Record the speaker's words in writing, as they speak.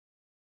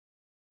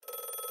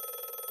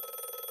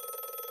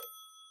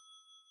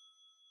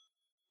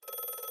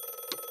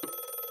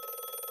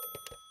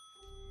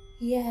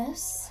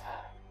Yes?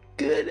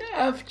 Good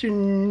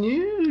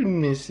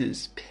afternoon,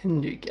 Mrs.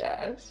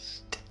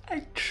 Pendergast.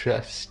 I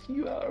trust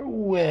you are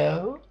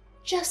well.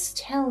 Just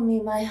tell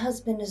me my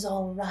husband is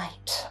all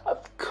right.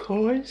 Of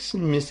course,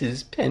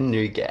 Mrs.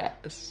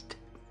 Pendergast.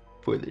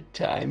 For the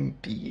time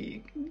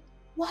being.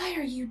 Why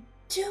are you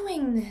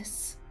doing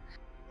this?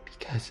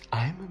 Because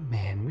I'm a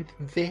man with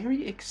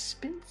very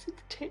expensive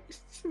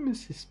tastes,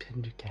 Mrs.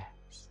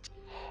 Pendergast.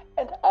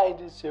 And I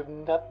deserve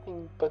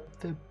nothing but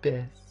the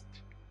best.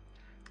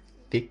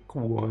 Thick,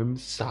 warm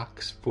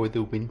socks for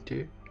the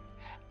winter.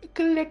 A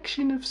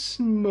collection of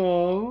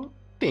small,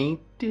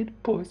 painted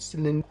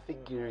porcelain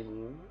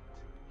figurines.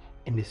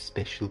 And a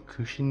special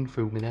cushion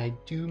for when I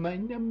do my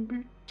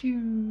number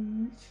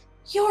 2s.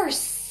 You're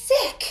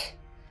sick!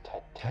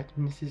 Tut tut,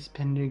 Mrs.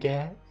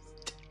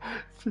 Pendergast.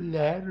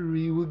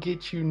 Flattery will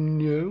get you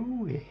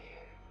nowhere.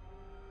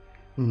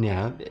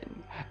 Now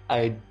then,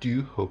 I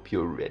do hope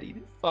you're ready to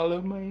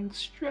follow my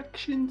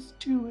instructions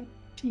to a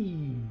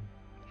T.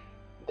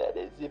 That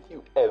is, if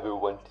you ever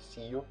want to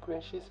see your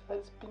precious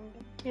husband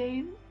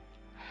again.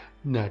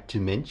 Not to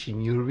mention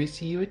you'll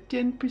receive a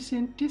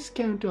 10%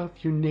 discount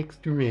off your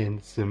next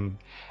ransom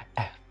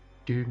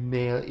after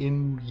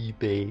mail-in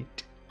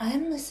rebate.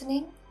 I'm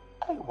listening.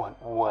 I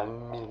want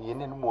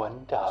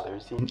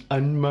 $1,001 in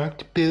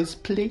unmarked bills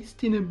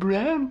placed in a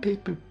brown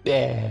paper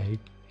bag.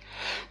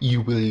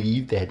 You will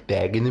leave that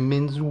bag in the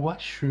men's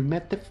washroom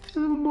at the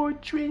Fillmore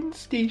train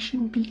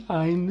station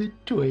behind the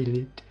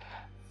toilet,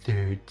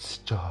 3rd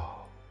stall,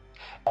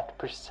 at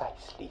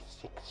precisely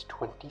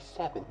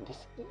 6:27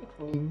 this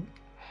evening.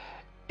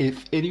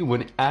 If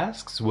anyone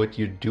asks what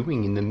you're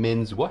doing in the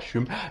men's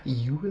washroom,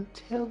 you will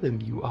tell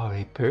them you are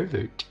a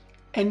pervert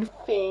and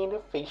feign a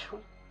facial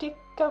tic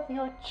of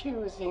your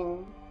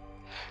choosing.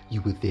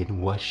 You will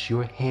then wash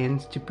your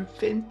hands to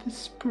prevent the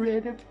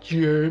spread of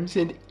germs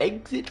and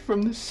exit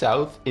from the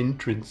south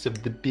entrance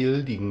of the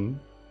building.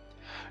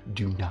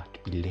 Do not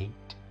be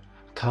late.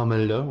 Come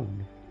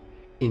alone.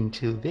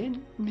 Until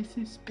then,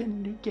 Mrs.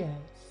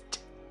 Pendergast.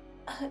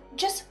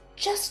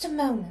 Just a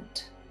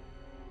moment.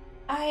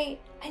 I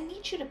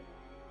need you to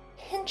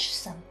pinch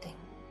something.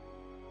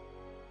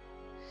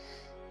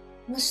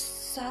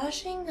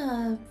 Massaging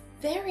a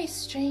very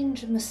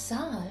strange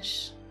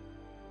massage.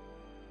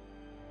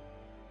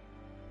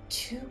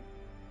 2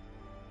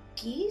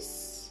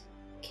 geese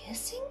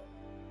kissing?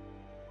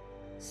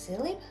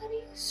 Silly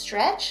putty?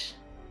 Stretch,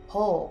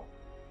 pull,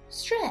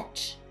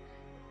 stretch,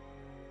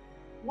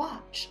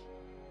 watch.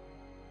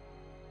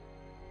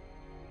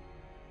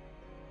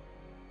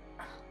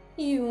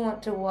 You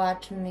want to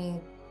watch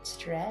me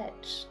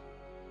stretch?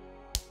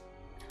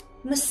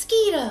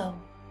 Mosquito!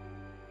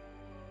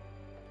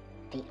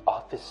 The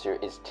officer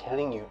is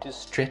telling you to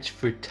stretch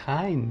for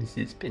time,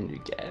 Mrs.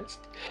 Pendergast,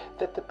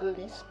 that the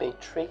police may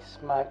trace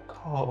my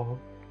call.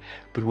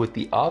 But what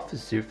the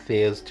officer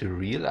fails to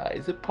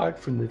realize, apart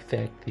from the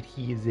fact that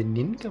he is a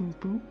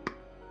nincompoop,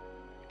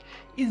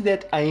 is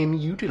that I am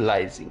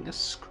utilizing a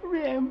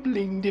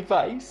scrambling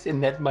device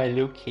and that my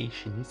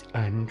location is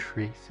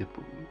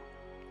untraceable.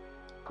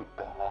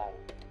 Goodbye.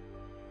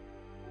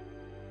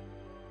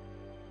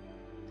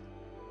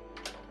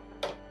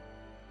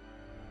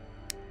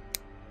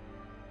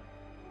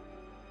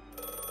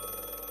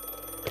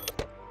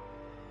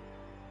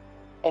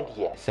 And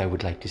yes, I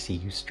would like to see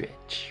you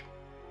stretch.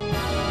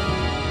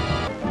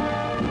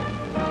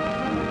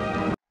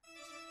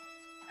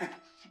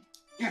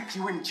 If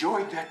you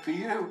enjoyed that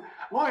video,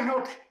 why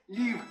not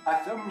leave a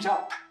thumbs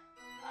up,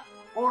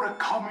 or a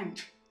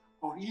comment,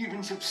 or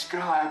even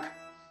subscribe?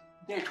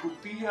 That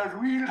would be a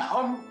real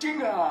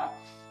humdinger.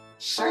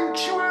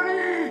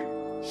 Sanctuary!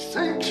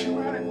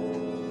 Sanctuary!